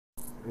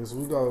is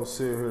we gonna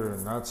sit here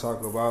and not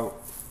talk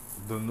about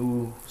the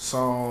new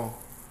song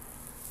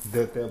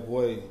that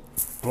boy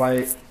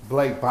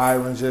Blake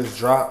Byron just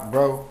dropped,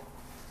 bro.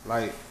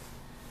 Like,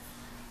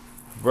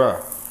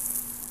 bruh,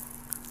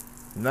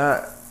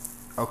 not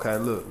okay.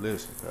 Look,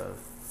 listen, guys.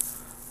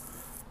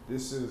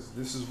 This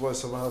is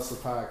what's a hustle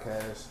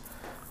podcast.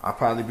 I'll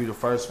probably be the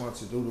first one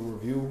to do the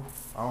review.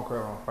 I don't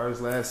care on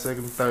first, last,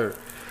 second, third.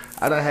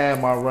 I done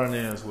had my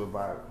run-ins with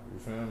Byron. You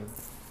feel me?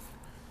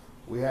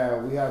 We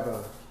have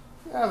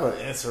an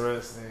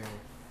interesting.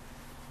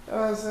 You know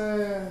what I'm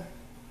saying?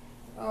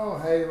 I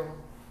don't hate him.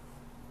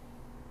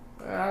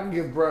 I can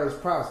give brothers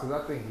props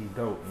because I think he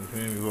dope. You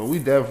feel me? But we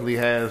definitely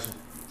has a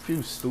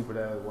few stupid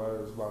ass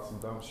words about some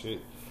dumb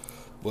shit.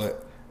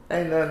 But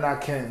ain't nothing I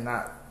can't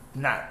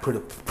not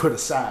put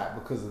aside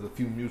because of the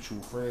few mutual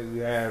friends we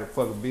had, the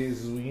fucking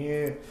business we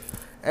in,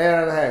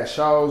 and I had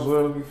shows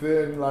with him. You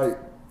feel me? Like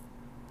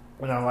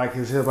when I like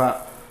his hip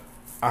hop,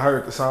 I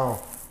heard the song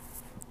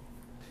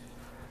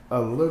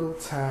 "A Little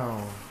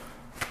Town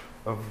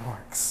of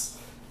Marks."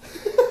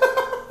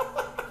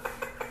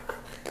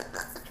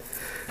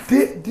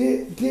 Did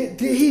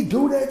he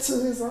do that to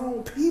his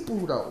own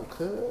people though?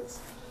 Cuz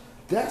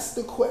that's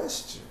the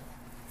question.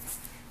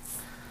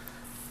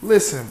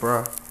 Listen,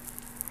 bro,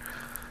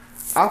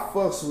 I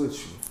fucks with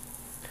you,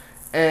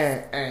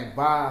 and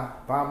by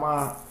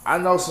my, I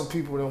know some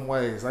people them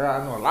ways. Like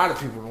I know a lot of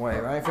people them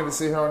ways. I ain't finna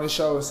sit here on this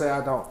show and say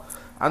I don't.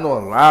 I know a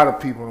lot of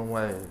people them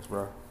ways,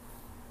 bro.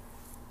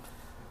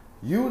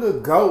 You the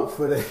GOAT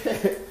for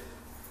that.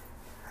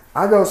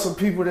 I know some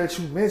people that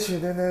you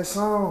mentioned in that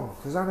song,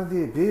 cause I done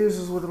did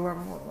business with a lot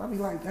of them. I be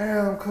like,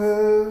 damn,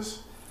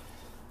 cuz,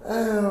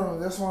 damn,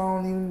 that's why I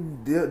don't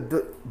even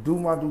do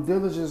my due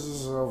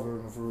diligence over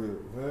him for real,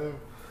 man.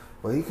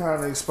 But he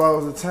kind of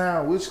exposed the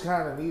town, which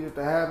kind of needed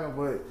to happen.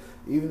 But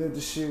even if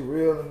the shit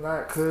real or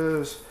not,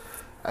 cuz,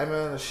 hey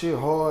man, the shit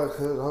hard,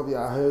 cuz. I hope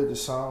y'all heard the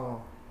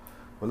song.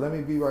 But let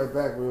me be right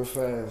back real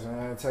fast,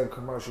 man. Take a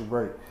commercial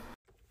break.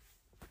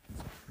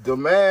 The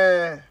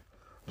man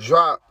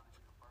dropped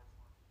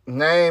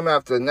name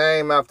after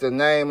name after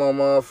name on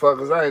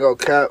motherfuckers. I ain't gonna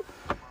cap.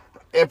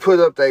 And put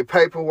up their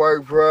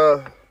paperwork,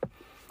 bruh.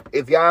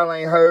 If y'all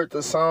ain't heard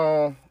the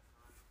song,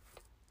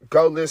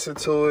 go listen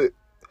to it.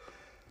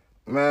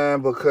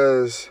 Man,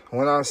 because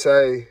when I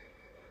say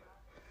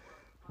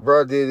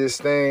bruh did this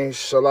thing, I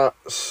said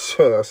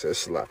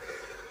shalot.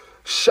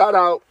 Shout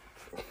out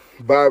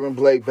Byron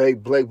Blake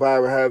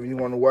Byron, however you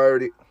want to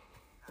word it.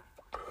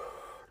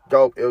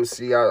 Dope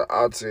MC out of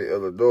Alton,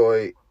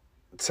 Illinois.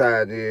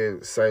 Tied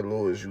in St.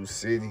 Louis, U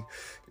City.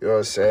 You know what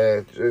I'm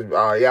saying?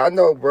 Yeah, I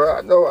know, bro.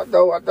 I know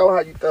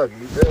how you think.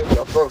 You feel me?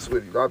 I fucks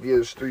with you. I be in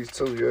the streets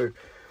too, yeah.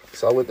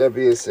 So with that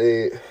being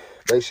said,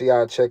 make sure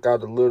y'all check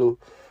out the Little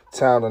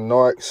Town of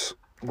Narks.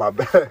 My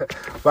bad.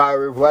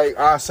 Byron Blake.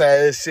 I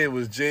say this shit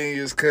was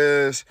genius,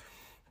 cuz.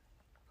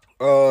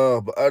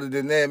 But other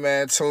than that,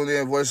 man, tune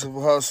in, Voice of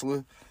a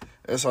Hustler.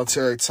 That's on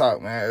Terry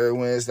Talk, man. Every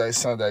Wednesday,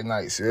 Sunday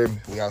nights. You hear me?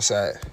 We outside.